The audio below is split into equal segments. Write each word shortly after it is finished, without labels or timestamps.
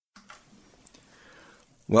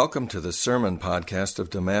Welcome to the sermon podcast of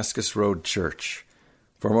Damascus Road Church.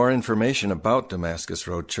 For more information about Damascus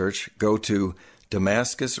Road Church, go to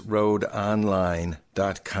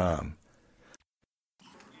damascusroadonline.com.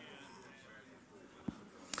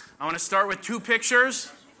 I want to start with two pictures.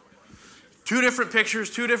 Two different pictures,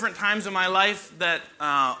 two different times in my life that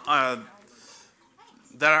are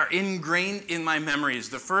ingrained in my memories.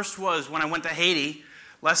 The first was when I went to Haiti.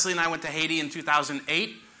 Leslie and I went to Haiti in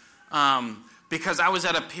 2008 because I was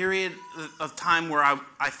at a period of time where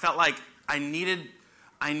I felt like I needed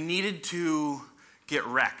to get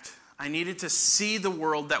wrecked. I needed to see the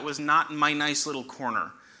world that was not in my nice little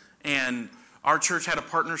corner. And our church had a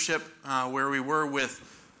partnership where we were with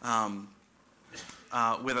a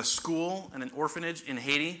school and an orphanage in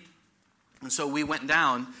Haiti. And so we went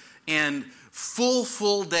down and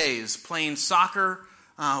full days playing soccer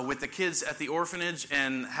with the kids at the orphanage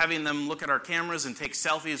and having them look at our cameras and take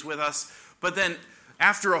selfies with us. But then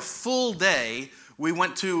after a full day,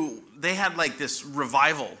 they had like this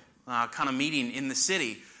revival kind of meeting in the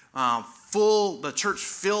city. The church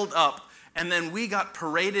filled up, and then we got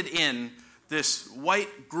paraded in, this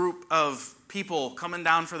white group of people coming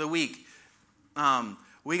down for the week.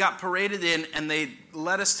 We got paraded in, and they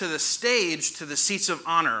led us to the stage, to the seats of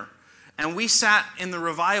honor. And we sat in the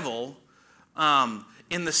revival,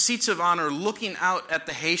 in the seats of honor, looking out at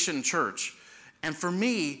the Haitian church. And for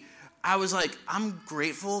me, I was like, I'm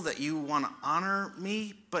grateful that you want to honor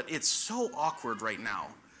me, but it's so awkward right now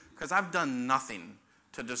because I've done nothing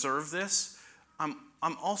to deserve this. I'm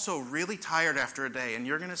also really tired after a day, and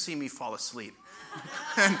you're going to see me fall asleep.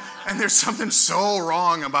 and there's something so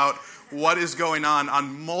wrong about what is going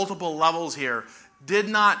on multiple levels here. Did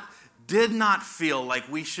not feel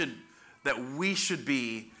like we should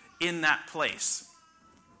be in that place.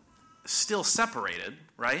 Still separated,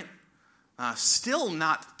 right? Still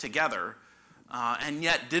not together, and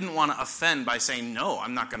yet didn't want to offend by saying, no,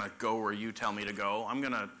 I'm not going to go where you tell me to go. I'm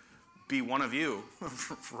going to be one of you,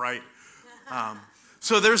 right?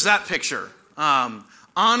 So there's that picture.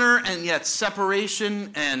 Honor and yet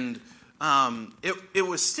separation, and it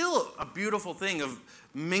was still a beautiful thing of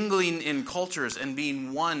mingling in cultures and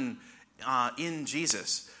being one in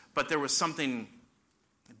Jesus. But there was something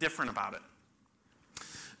different about it.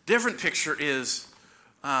 Different picture is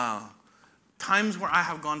times where I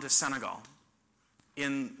have gone to Senegal,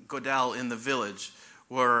 in Godel, in the village,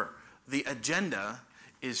 where the agenda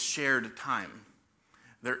is shared time.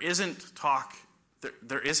 There isn't talk,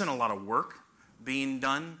 there isn't a lot of work being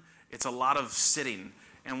done. It's a lot of sitting.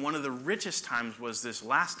 And one of the richest times was this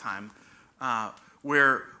last time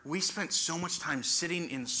where we spent so much time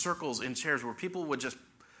sitting in circles in chairs where people would just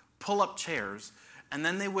pull up chairs, and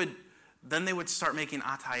then they would start making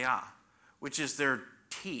ataya, which is their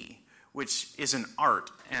tea, which is an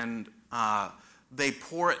art, and they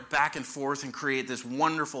pour it back and forth and create this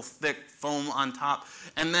wonderful thick foam on top,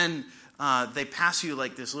 and then they pass you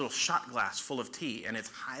like this little shot glass full of tea, and it's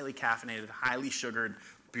highly caffeinated, highly sugared,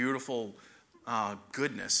 beautiful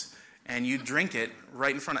goodness, and you drink it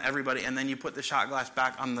right in front of everybody, and then you put the shot glass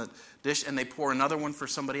back on the dish, and they pour another one for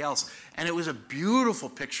somebody else. And it was a beautiful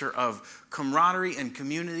picture of camaraderie and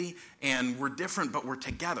community, and we're different, but we're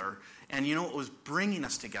together. And you know what was bringing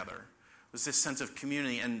us together was this sense of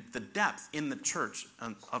community and the depth in the church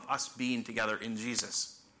of us being together in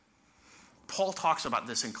Jesus. Paul talks about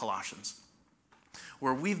this in Colossians,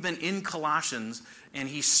 where we've been in Colossians, and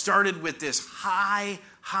he started with this high,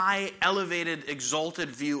 elevated, exalted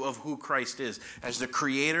view of who Christ is, as the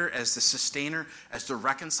creator, as the sustainer, as the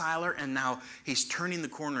reconciler, and now he's turning the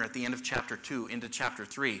corner at the end of chapter 2 into chapter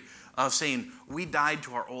 3 of saying, we died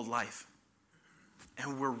to our old life,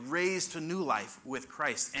 and we're raised to new life with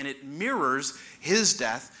Christ, and it mirrors his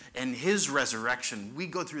death and his resurrection. We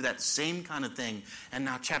go through that same kind of thing, and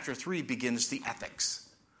now chapter 3 begins the ethics.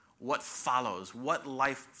 What follows? What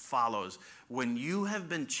life follows? When you have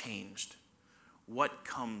been changed, what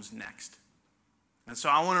comes next? And so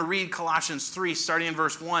I want to read Colossians 3, starting in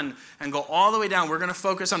verse 1, and go all the way down. We're going to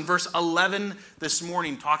focus on verse 11 this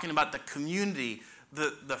morning, talking about the community,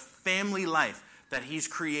 the family life that he's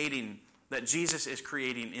creating, that Jesus is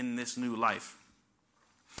creating in this new life.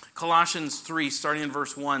 Colossians 3, starting in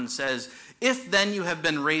verse 1, says, "If then you have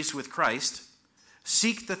been raised with Christ,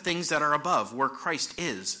 seek the things that are above, where Christ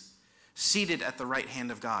is, seated at the right hand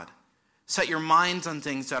of God. Set your minds on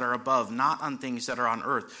things that are above, not on things that are on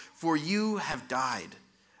earth. For you have died,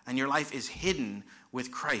 and your life is hidden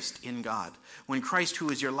with Christ in God. When Christ, who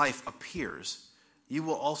is your life, appears, you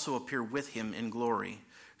will also appear with him in glory.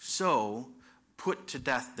 So put to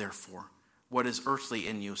death, therefore, what is earthly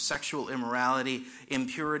in you: sexual immorality,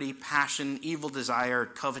 impurity, passion, evil desire,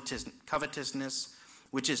 covetousness,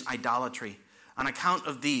 which is idolatry. On account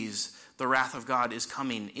of these, the wrath of God is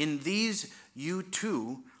coming. In these you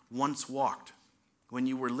too once walked when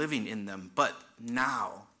you were living in them, but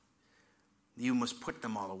now you must put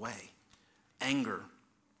them all away. Anger,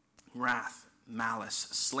 wrath, malice,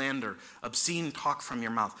 slander, obscene talk from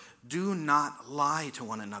your mouth. Do not lie to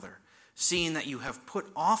one another, seeing that you have put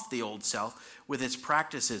off the old self with its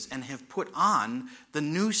practices and have put on the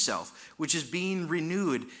new self, which is being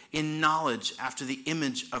renewed in knowledge after the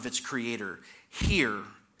image of its creator. Here,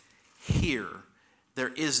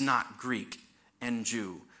 there is not Greek and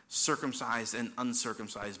Jew, circumcised and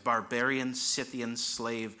uncircumcised, barbarian, Scythian,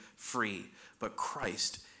 slave, free, but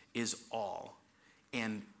Christ is all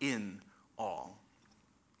and in all.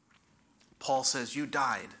 Paul says, you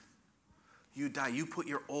died. You put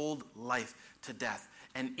your old life to death.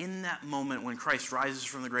 And in that moment when Christ rises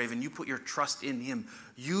from the grave and you put your trust in him,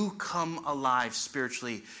 you come alive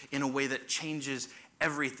spiritually in a way that changes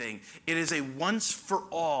everything. It is a once for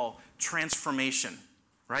all transformation,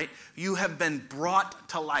 right? You have been brought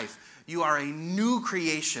to life. You are a new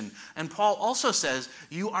creation. And Paul also says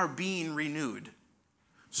you are being renewed.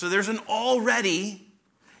 So there's an already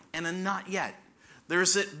and a not yet.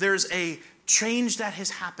 There's a change that has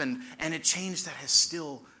happened and a change that is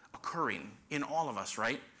still occurring in all of us,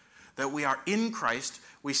 right? That we are in Christ.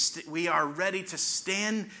 We are ready to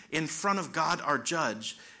stand in front of God, our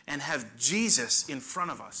judge, and have Jesus in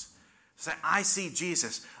front of us. Say, I see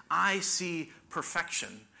Jesus. I see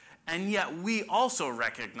perfection. And yet we also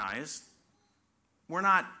recognize we're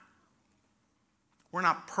not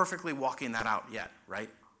perfectly walking that out yet, right?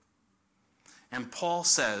 And Paul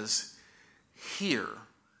says, here,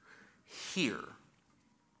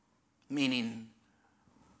 meaning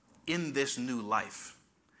in this new life.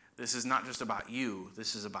 This is not just about you.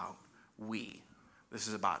 This is about we. This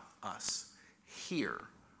is about us. Here,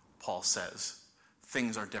 Paul says,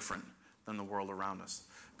 things are different than the world around us.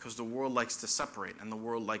 Because the world likes to separate, and the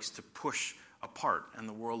world likes to push apart, and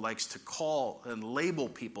the world likes to call and label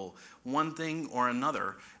people one thing or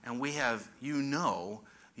another. And we have, you know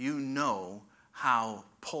how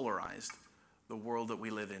polarized the world that we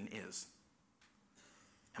live in is.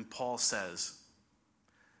 And Paul says,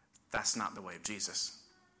 that's not the way of Jesus.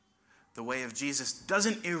 The way of Jesus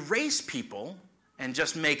doesn't erase people and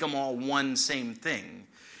just make them all one same thing.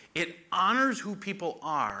 It honors who people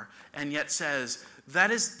are and yet says,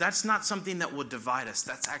 that's not something that will divide us.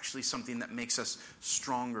 That's actually something that makes us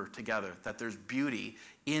stronger together, that there's beauty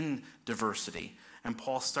in diversity. And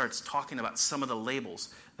Paul starts talking about some of the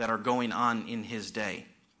labels that are going on in his day.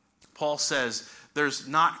 Paul says there's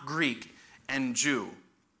not Greek and Jew.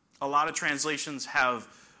 A lot of translations have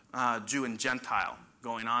Jew and Gentile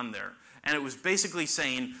going on there. And it was basically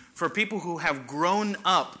saying for people who have grown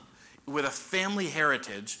up with a family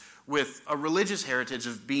heritage, with a religious heritage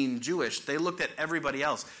of being Jewish, they looked at everybody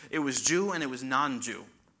else. It was Jew and it was non-Jew.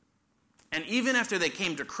 And even after they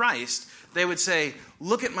came to Christ, they would say,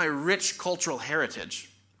 look at my rich cultural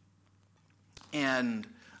heritage. And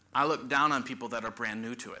I look down on people that are brand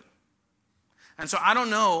new to it. And so I don't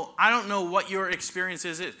know what your experience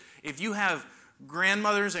is. If you have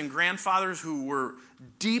grandmothers and grandfathers who were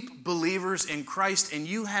deep believers in Christ and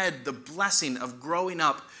you had the blessing of growing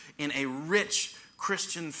up in a rich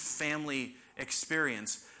Christian family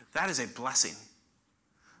experience, that is a blessing.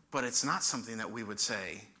 But it's not something that we would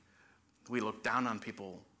say we look down on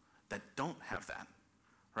people that don't have that,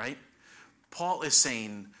 right? Paul is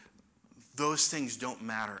saying those things don't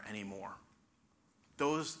matter anymore.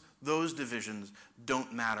 Those divisions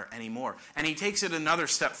don't matter anymore. And he takes it another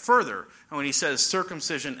step further when he says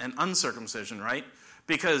circumcision and uncircumcision, right?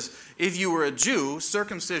 Because if you were a Jew,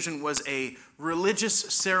 circumcision was a religious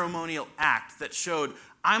ceremonial act that showed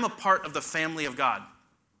I'm a part of the family of God.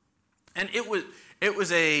 And it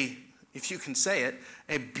was a, if you can say it,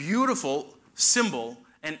 a beautiful symbol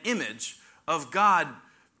and image of God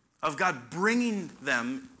bringing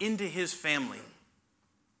them into his family.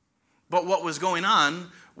 But what was going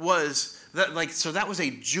on was that, so that was a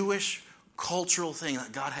Jewish cultural thing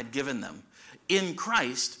that God had given them. In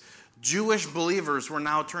Christ, Jewish believers were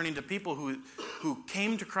now turning to people who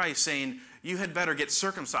came to Christ saying, you had better get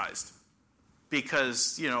circumcised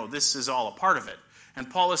because, this is all a part of it. And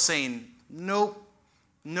Paul is saying, nope,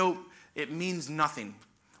 it means nothing.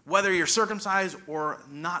 Whether you're circumcised or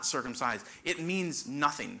not circumcised, it means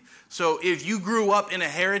nothing. So if you grew up in a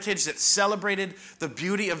heritage that celebrated the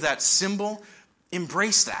beauty of that symbol,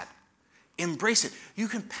 embrace that. Embrace it. You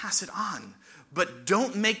can pass it on. But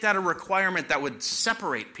don't make that a requirement that would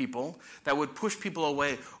separate people, that would push people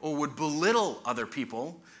away, or would belittle other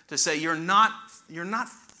people to say you're not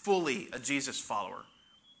fully a Jesus follower.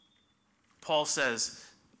 Paul says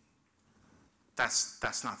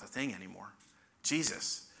that's not the thing anymore.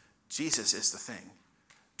 Jesus is the thing.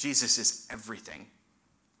 Jesus is everything.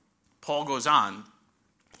 Paul goes on.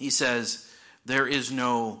 He says, there is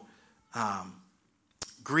no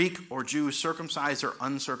Greek or Jew, circumcised or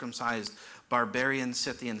uncircumcised, barbarian,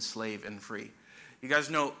 Scythian, slave, and free. You guys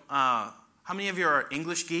know, how many of you are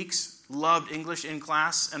English geeks? Loved English in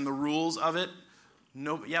class and the rules of it?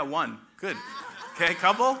 No, yeah, one. Good. Okay,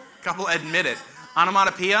 couple admit it.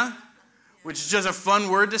 Onomatopoeia, which is just a fun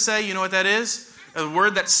word to say. You know what that is? A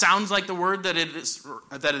word that sounds like the word that it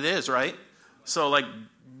is, right? So like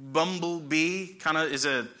bumblebee kind of is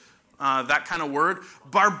that kind of word.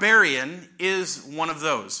 Barbarian is one of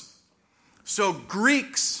those. So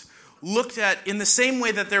Greeks looked at, in the same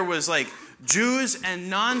way that there was like Jews and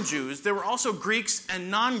non-Jews, there were also Greeks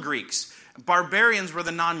and non-Greeks. Barbarians were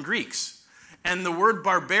the non-Greeks. And the word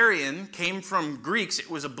barbarian came from Greeks.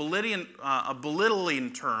 It was a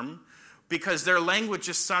belittling term because their language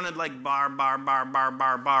just sounded like bar,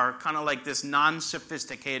 kind of like this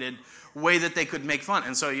non-sophisticated way that they could make fun.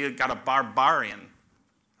 And so you got a barbarian,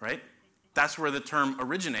 right? That's where the term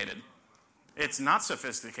originated. It's not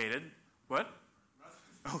sophisticated. What?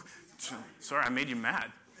 Oh, sorry, I made you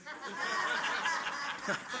mad.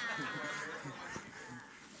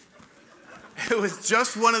 It was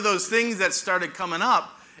just one of those things that started coming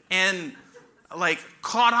up and like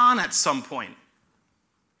caught on at some point.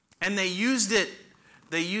 And they used it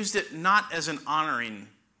not as an honoring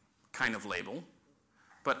kind of label,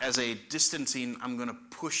 but as a distancing, I'm going to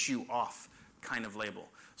push you off kind of label.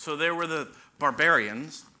 So there were the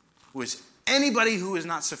barbarians, who was anybody who was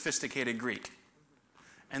not sophisticated Greek.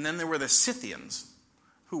 And then there were the Scythians,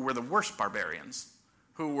 who were the worst barbarians,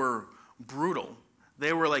 who were brutal.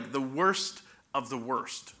 They were like the worst of the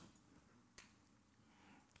worst.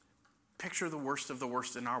 Picture the worst of the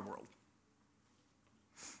worst in our world.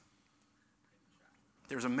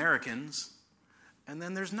 There's Americans, and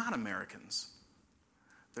then there's not Americans.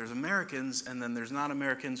 There's Americans, and then there's not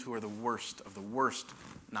Americans who are the worst of the worst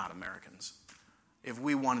not Americans. If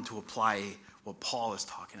we wanted to apply what Paul is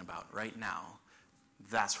talking about right now,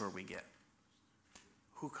 that's where we get.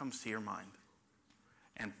 Who comes to your mind?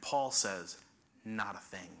 And Paul says, not a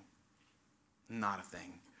thing. Not a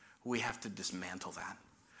thing. We have to dismantle that.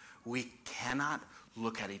 We cannot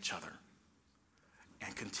look at each other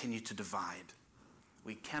and continue to divide.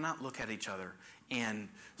 We cannot look at each other and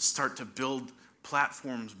start to build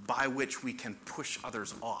platforms by which we can push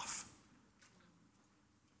others off.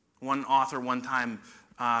 One author one time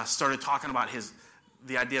started talking about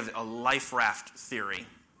the idea of a life raft theory,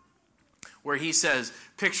 where he says,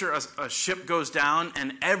 picture a ship goes down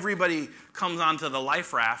and everybody comes onto the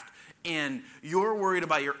life raft, and you're worried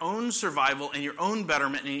about your own survival and your own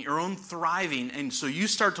betterment and your own thriving. And so you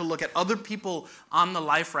start to look at other people on the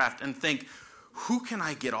life raft and think, who can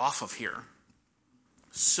I get off of here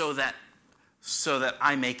so that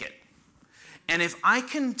I make it? And if I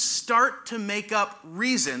can start to make up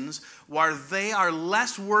reasons why they are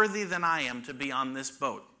less worthy than I am to be on this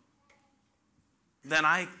boat, then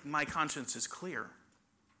my conscience is clear.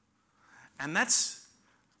 And that's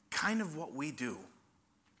kind of what we do.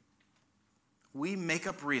 We make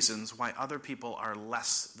up reasons why other people are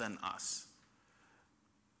less than us.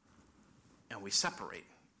 And we separate,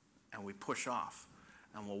 and we push off,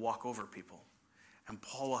 and we'll walk over people. And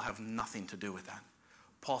Paul will have nothing to do with that.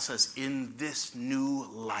 Paul says, in this new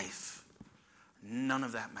life, none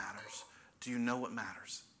of that matters. Do you know what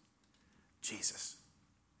matters? Jesus.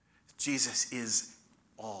 Jesus is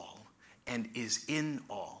all and is in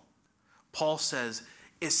all. Paul says,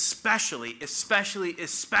 especially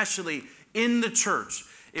in the church,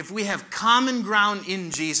 if we have common ground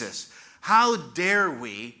in Jesus, how dare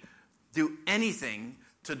we do anything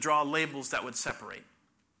to draw labels that would separate?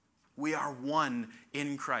 We are one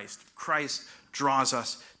in Christ. Christ draws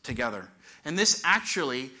us together. And this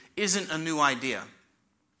actually isn't a new idea.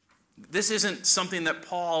 This isn't something that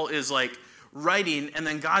Paul is like writing and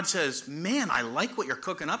then God says, man, I like what you're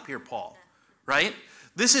cooking up here, Paul. Right?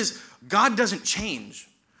 God doesn't change.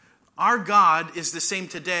 Our God is the same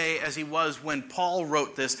today as he was when Paul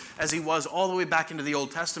wrote this, as he was all the way back into the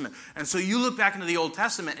Old Testament. And so you look back into the Old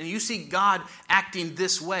Testament and you see God acting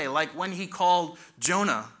this way, like when he called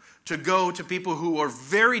Jonah to go to people who were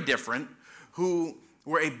very different, who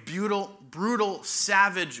were a brutal,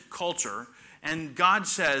 savage culture. And God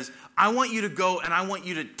says, I want you to go and I want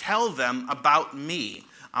you to tell them about me.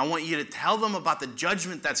 I want you to tell them about the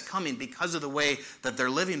judgment that's coming because of the way that they're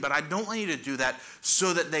living. But I don't want you to do that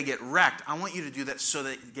so that they get wrecked. I want you to do that so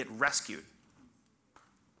that they get rescued.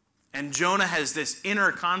 And Jonah has this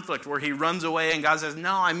inner conflict where he runs away and God says,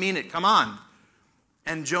 no, I mean it, come on.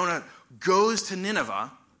 And Jonah goes to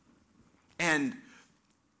Nineveh and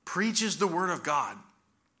preaches the word of God.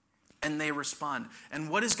 And they respond. And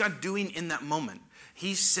what is God doing in that moment?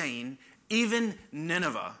 He's saying, even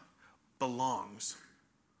Nineveh belongs,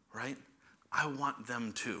 right? I want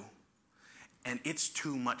them too. And it's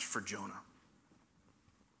too much for Jonah.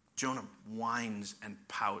 Jonah whines and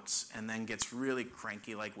pouts and then gets really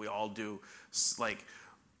cranky like we all do, like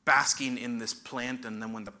basking in this plant, and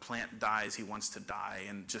then when the plant dies, he wants to die,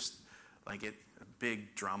 and just like a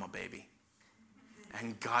big drama baby.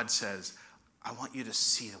 And God says, I want you to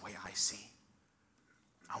see the way I see.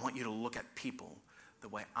 I want you to look at people the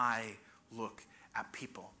way I look at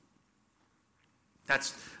people.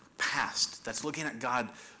 That's past. That's looking at God,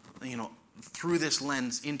 through this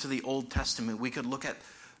lens into the Old Testament. We could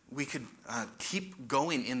keep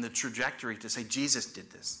going in the trajectory to say Jesus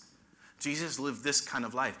did this. Jesus lived this kind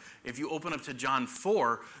of life. If you open up to John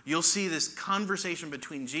 4, you'll see this conversation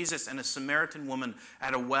between Jesus and a Samaritan woman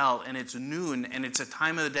at a well, and it's noon, and it's a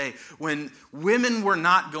time of the day when women were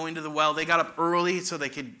not going to the well. They got up early so they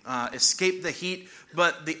could escape the heat,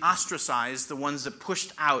 but the ostracized, the ones that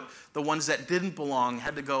pushed out, the ones that didn't belong,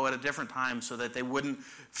 had to go at a different time so that they wouldn't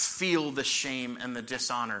feel the shame and the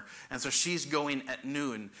dishonor. And so she's going at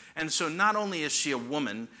noon. And so not only is she a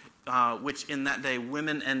woman, which in that day,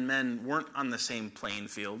 women and men weren't on the same playing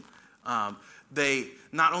field.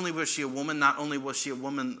 Not only was she a woman, not only was she a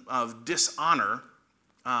woman of dishonor,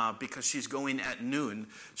 because she's going at noon,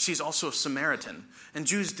 she's also a Samaritan. And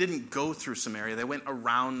Jews didn't go through Samaria, they went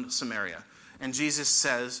around Samaria. And Jesus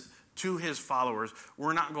says to his followers,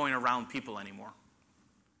 we're not going around people anymore.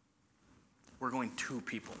 We're going to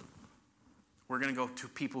people. We're going to go to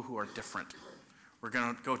people who are different. We're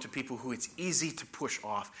going to go to people who it's easy to push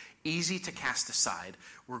off, easy to cast aside.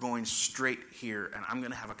 We're going straight here, and I'm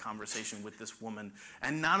going to have a conversation with this woman.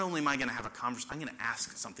 And not only am I going to have a conversation, I'm going to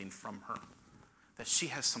ask something from her, that she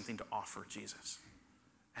has something to offer Jesus.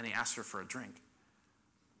 And he asks her for a drink.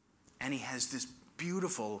 And he has this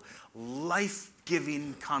beautiful,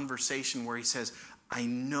 life-giving conversation where he says, I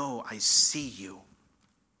know I see you.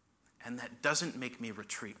 And that doesn't make me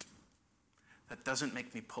retreat. That doesn't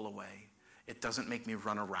make me pull away. It doesn't make me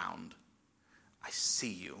run around. I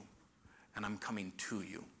see you, and I'm coming to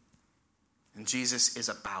you. And Jesus is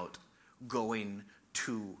about going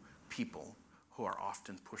to people who are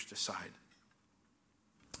often pushed aside.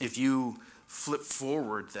 If you flip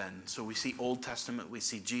forward then, so we see Old Testament, we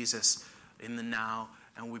see Jesus in the now,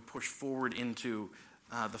 and we push forward into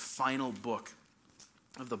the final book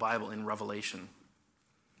of the Bible in Revelation.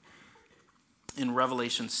 In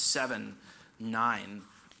Revelation 7:9,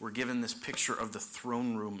 we're given this picture of the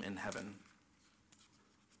throne room in heaven.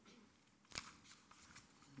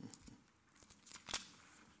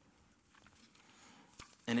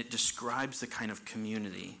 And it describes the kind of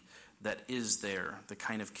community that is there, the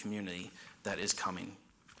kind of community that is coming.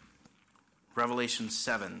 Revelation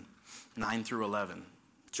 7:9-11,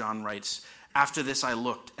 John writes, after this I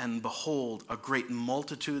looked, and behold, a great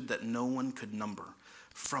multitude that no one could number,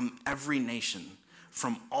 from every nation,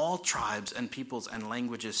 from all tribes and peoples and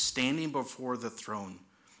languages, standing before the throne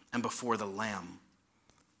and before the Lamb.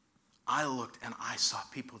 I looked and I saw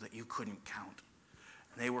people that you couldn't count.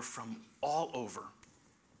 And they were from all over.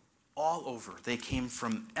 All over. They came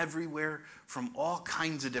from everywhere, from all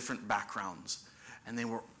kinds of different backgrounds. And they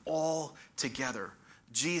were all together.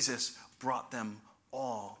 Jesus brought them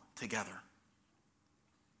all together.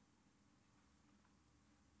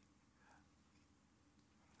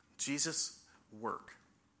 Jesus' work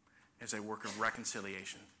is a work of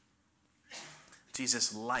reconciliation.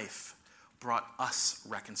 Jesus' life brought us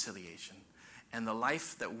reconciliation. And the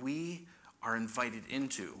life that we are invited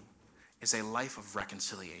into is a life of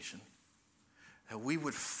reconciliation. That we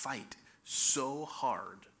would fight so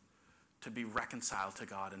hard to be reconciled to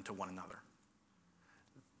God and to one another.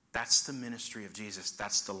 That's the ministry of Jesus.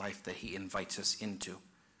 That's the life that he invites us into.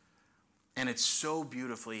 And it's so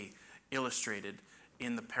beautifully illustrated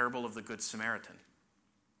in the parable of the Good Samaritan,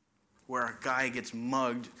 where a guy gets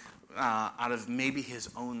mugged out of maybe his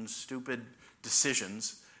own stupid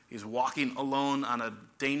decisions. He's walking alone on a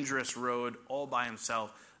dangerous road all by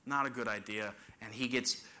himself. Not a good idea. And he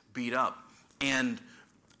gets beat up. And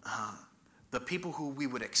the people who we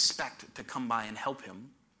would expect to come by and help him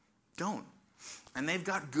don't. And they've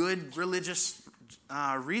got good religious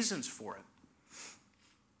reasons for it.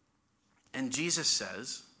 And Jesus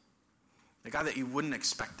says, the guy that you wouldn't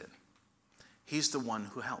expect it, he's the one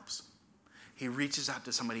who helps. He reaches out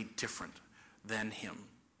to somebody different than him.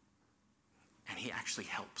 And he actually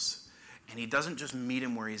helps. And he doesn't just meet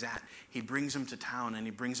him where he's at. He brings him to town and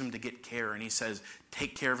he brings him to get care. And he says,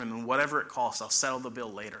 take care of him. And whatever it costs, I'll settle the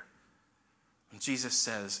bill later. And Jesus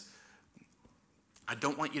says, I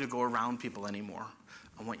don't want you to go around people anymore.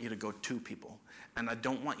 I want you to go to people. And I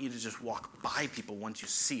don't want you to just walk by people once you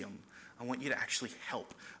see them. I want you to actually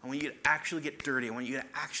help. I want you to actually get dirty. I want you to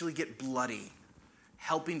actually get bloody,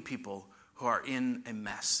 helping people who are in a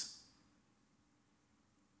mess.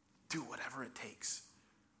 Do whatever it takes.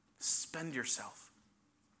 Spend yourself.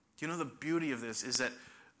 Do you know the beauty of this is that,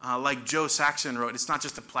 like Joe Saxon wrote, it's not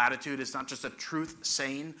just a platitude, it's not just a truth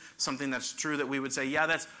saying, something that's true that we would say, yeah,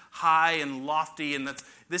 that's high and lofty, and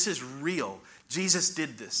this is real. Jesus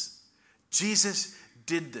did this. Jesus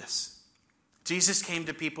did this. Jesus came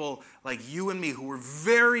to people like you and me who were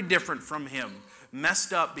very different from him,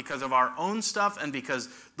 messed up because of our own stuff and because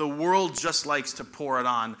the world just likes to pour it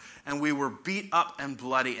on. And we were beat up and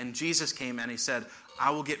bloody. And Jesus came and he said,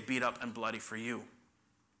 I will get beat up and bloody for you.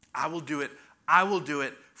 I will do it. I will do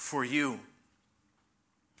it for you.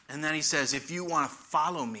 And then he says, if you want to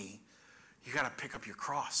follow me, you got to pick up your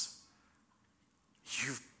cross.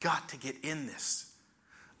 You've got to get in this.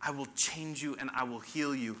 I will change you and I will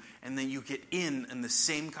heal you. And then you get in the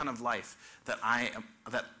same kind of life that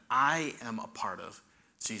I am a part of,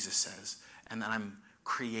 Jesus says, and that I'm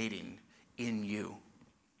creating in you.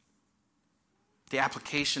 The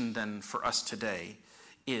application then for us today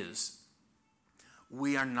is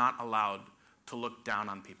we are not allowed to look down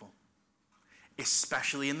on people,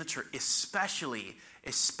 especially in the church, especially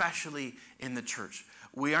in the church.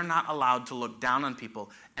 We are not allowed to look down on people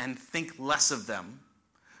and think less of them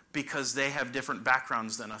because they have different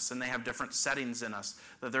backgrounds than us and they have different settings than us,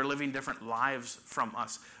 that they're living different lives from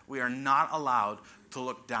us. We are not allowed to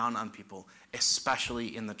look down on people,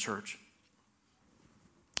 especially in the church.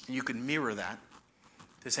 You can mirror that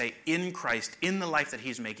to say, in Christ, in the life that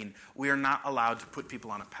he's making, we are not allowed to put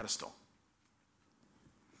people on a pedestal.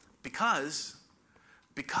 Because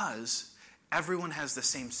everyone has the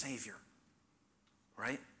same Savior,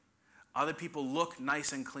 right? Other people look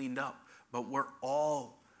nice and cleaned up, but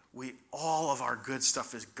all of our good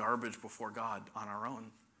stuff is garbage before God on our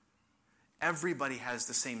own. Everybody has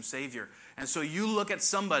the same Savior. And so you look at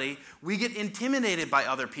somebody, we get intimidated by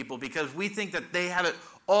other people because we think that they have it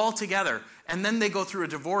all together. And then they go through a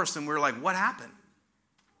divorce and we're like, what happened?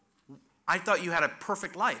 I thought you had a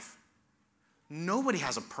perfect life. Nobody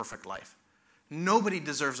has a perfect life. Nobody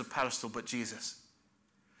deserves a pedestal but Jesus.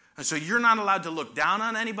 And so you're not allowed to look down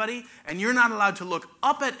on anybody, and you're not allowed to look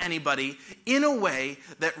up at anybody in a way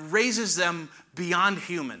that raises them beyond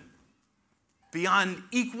human, beyond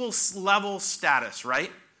equal level status,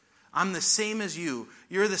 right? I'm the same as you.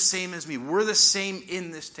 You're the same as me. We're the same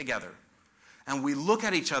in this together. And we look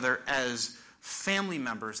at each other as family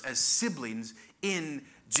members, as siblings in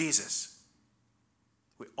Jesus.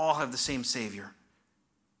 We all have the same Savior.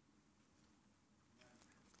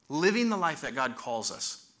 Living the life that God calls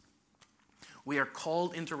us, we are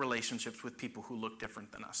called into relationships with people who look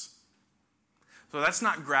different than us. So that's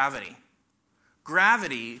not gravity.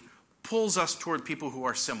 Gravity pulls us toward people who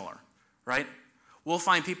are similar, right? We'll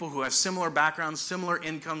find people who have similar backgrounds, similar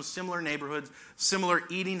incomes, similar neighborhoods, similar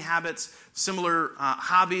eating habits, similar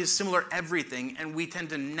hobbies, similar everything, and we tend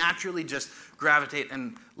to naturally just gravitate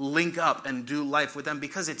and link up and do life with them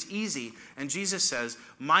because it's easy. And Jesus says,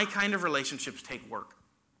 my kind of relationships take work.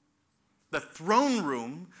 The throne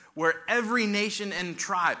room where every nation and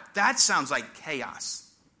tribe, that sounds like chaos,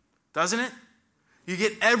 doesn't it? You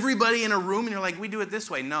get everybody in a room and you're like, we do it this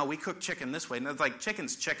way. No, we cook chicken this way. And it's like,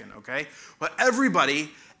 chicken's chicken, okay? But everybody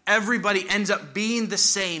ends up being the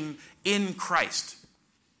same in Christ.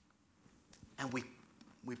 And we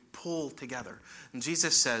pull together. And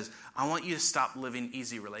Jesus says, I want you to stop living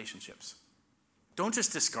easy relationships. Don't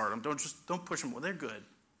just discard them. Don't push them. Well, they're good.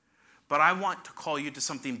 But I want to call you to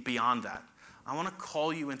something beyond that. I want to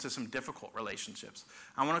call you into some difficult relationships.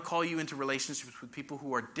 I want to call you into relationships with people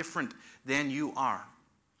who are different than you are.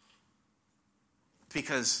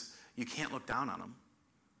 Because you can't look down on them.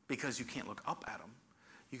 Because you can't look up at them.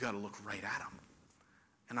 You got to look right at them.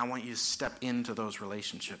 And I want you to step into those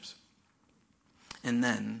relationships. And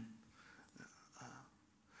then,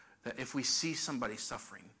 that if we see somebody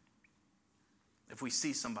suffering, if we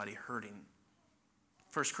see somebody hurting,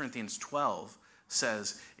 1 Corinthians 12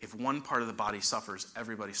 says, if one part of the body suffers,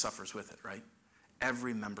 everybody suffers with it, right?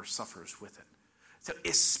 Every member suffers with it. So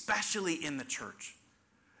especially in the church,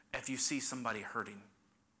 if you see somebody hurting,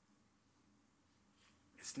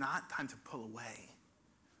 it's not time to pull away.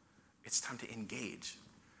 It's time to engage.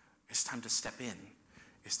 It's time to step in.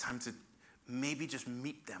 It's time to maybe just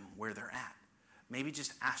meet them where they're at. Maybe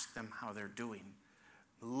just ask them how they're doing.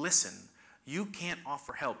 Listen, You can't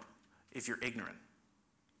offer help if you're ignorant.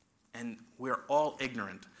 And we're all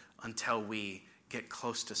ignorant until we get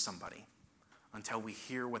close to somebody, until we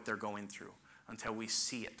hear what they're going through, until we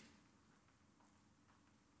see it.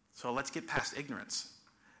 So let's get past ignorance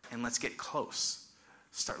and let's get close.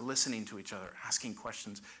 Start listening to each other, asking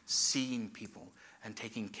questions, seeing people, and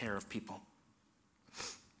taking care of people.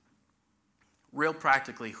 Real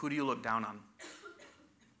practically, who do you look down on?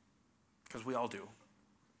 Because we all do.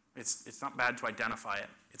 It's not bad to identify it.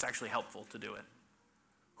 It's actually helpful to do it.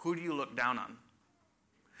 Who do you look down on?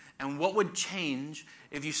 And what would change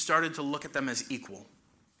if you started to look at them as equal?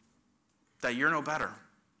 That you're no better.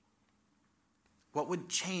 What would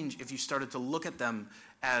change if you started to look at them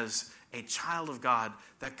as a child of God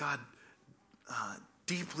that God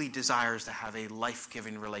deeply desires to have a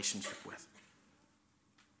life-giving relationship with?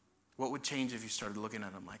 What would change if you started looking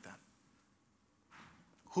at them like that?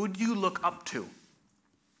 Who do you look up to?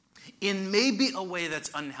 In maybe a way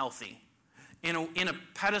that's unhealthy. In a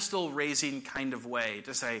pedestal-raising kind of way.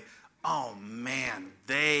 To say, oh man,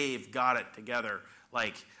 they've got it together.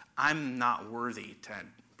 Like, I'm not worthy to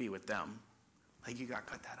be with them. Like, you got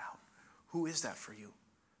to cut that out. Who is that for you?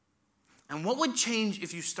 And what would change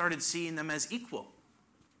if you started seeing them as equal?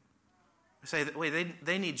 Say, wait,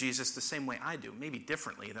 they need Jesus the same way I do. Maybe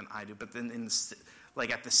differently than I do, but then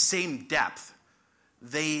at the same depth,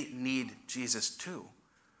 they need Jesus too.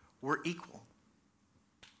 We're equal.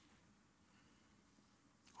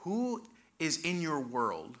 Who is in your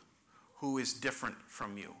world who is different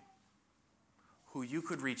from you? Who you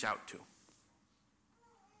could reach out to?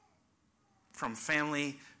 From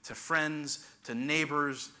family to friends to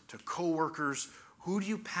neighbors to coworkers, who do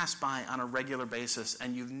you pass by on a regular basis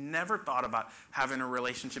and you've never thought about having a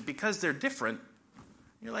relationship because they're different?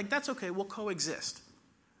 You're like, that's okay, we'll coexist.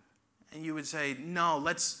 And you would say, no,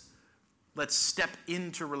 let's step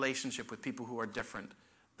into relationship with people who are different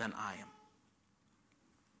than I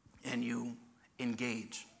am. And you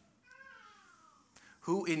engage.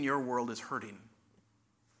 Who in your world is hurting?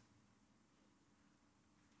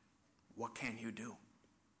 What can you do?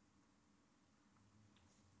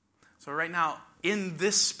 So right now, in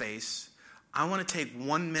this space, I want to take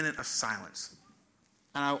 1 minute of silence.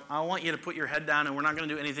 And I want you to put your head down, and we're not going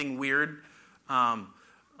to do anything weird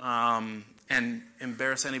and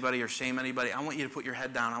embarrass anybody or shame anybody. I want you to put your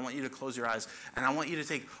head down. I want you to close your eyes. And I want you to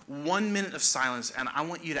take 1 minute of silence, and I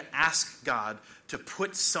want you to ask God to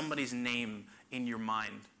put somebody's name in your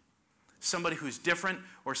mind. Somebody who's different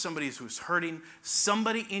or somebody who's hurting.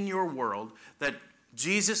 Somebody in your world that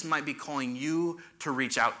Jesus might be calling you to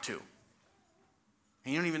reach out to.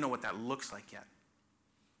 And you don't even know what that looks like yet.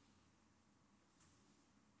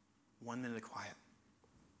 1 minute of quiet.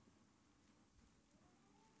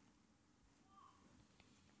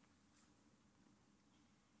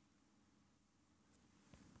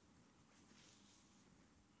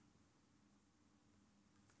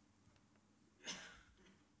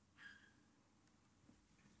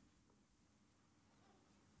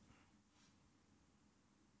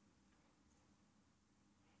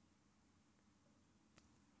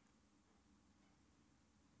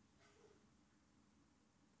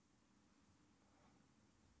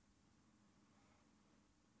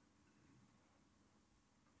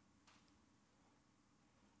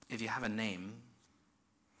 If you have a name,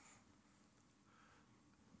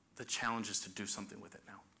 the challenge is to do something with it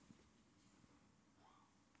now.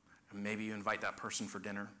 And maybe you invite that person for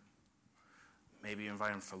dinner. Maybe you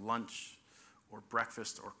invite them for lunch or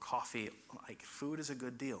breakfast or coffee. Like, food is a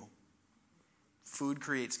good deal. Food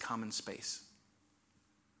creates common space.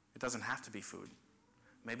 It doesn't have to be food.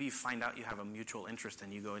 Maybe you find out you have a mutual interest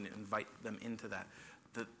and you go and invite them into that.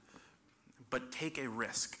 But take a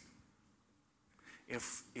risk.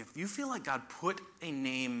 If you feel like God put a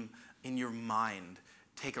name in your mind,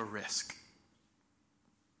 take a risk.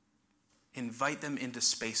 Invite them into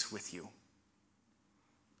space with you.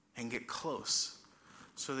 And get close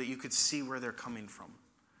so that you could see where they're coming from.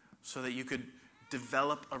 So that you could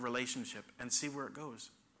develop a relationship and see where it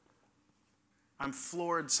goes. I'm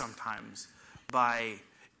floored sometimes by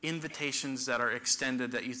invitations that are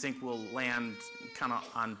extended that you think will land kind of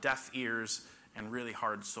on deaf ears and really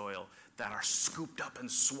hard soil, that are scooped up and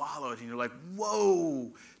swallowed, and you're like, whoa,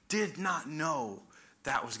 did not know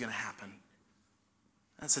that was going to happen.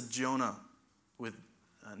 That's a Jonah with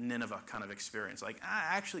Nineveh kind of experience. Like,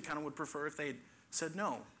 I actually kind of would prefer if they said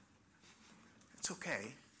no. It's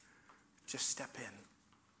okay. Just step in.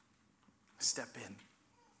 Step in.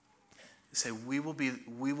 Say, we will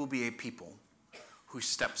be a people who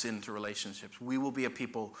steps into relationships. We will be a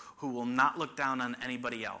people who will not look down on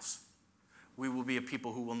anybody else. We will be a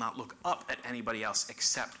people who will not look up at anybody else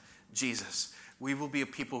except Jesus. We will be a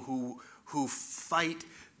people who fight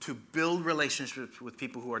to build relationships with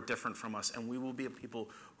people who are different from us. And we will be a people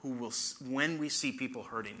who will, when we see people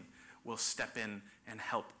hurting, will step in and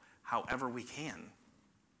help however we can.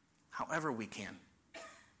 However we can.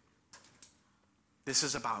 This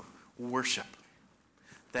is about worship.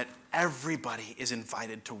 That everybody is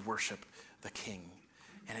invited to worship the King.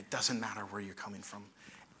 And it doesn't matter where you're coming from.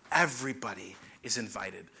 Everybody is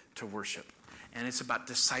invited to worship. And it's about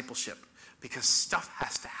discipleship. Because stuff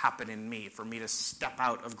has to happen in me for me to step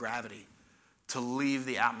out of gravity. To leave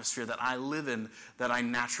the atmosphere that I live in, that I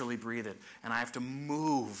naturally breathe in. And I have to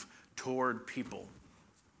move toward people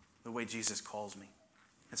the way Jesus calls me.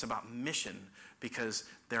 It's about mission because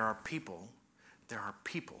there are people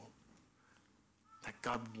that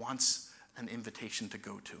God wants an invitation to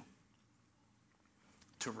go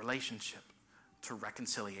to relationship, to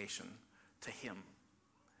reconciliation, to Him.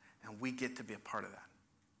 And we get to be a part of that.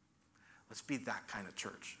 Let's be that kind of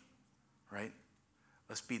church, right?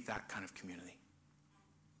 Let's be that kind of community.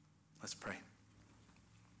 Let's pray.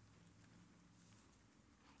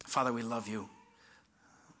 Father, we love you.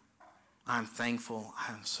 I'm thankful.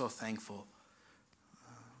 I'm so thankful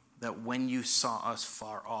that when you saw us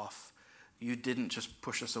far off, you didn't just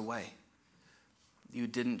push us away. You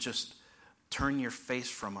didn't just turn your face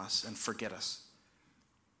from us and forget us.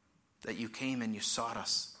 That you came and you sought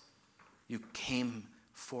us. You came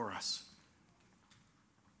for us.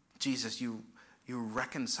 Jesus, you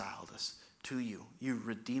reconciled us to you. You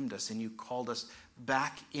redeemed us and you called us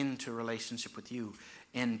back into relationship with you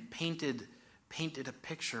and painted a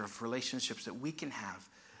picture of relationships that we can have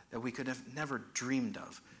that we could have never dreamed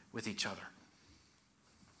of with each other.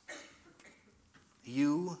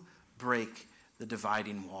 You break the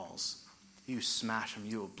dividing walls. You smash them.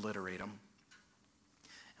 You obliterate them.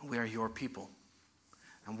 And we are your people.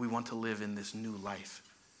 And we want to live in this new life.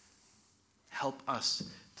 Help us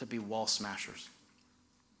to be wall smashers.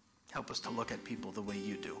 Help us to look at people the way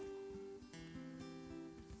you do.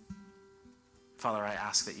 Father, I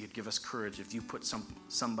ask that you'd give us courage. If you put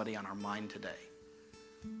somebody on our mind today,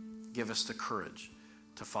 give us the courage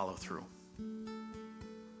to follow through.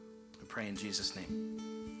 I pray in Jesus'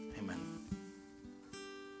 name. Amen.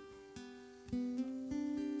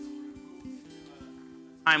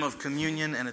 Time of communion and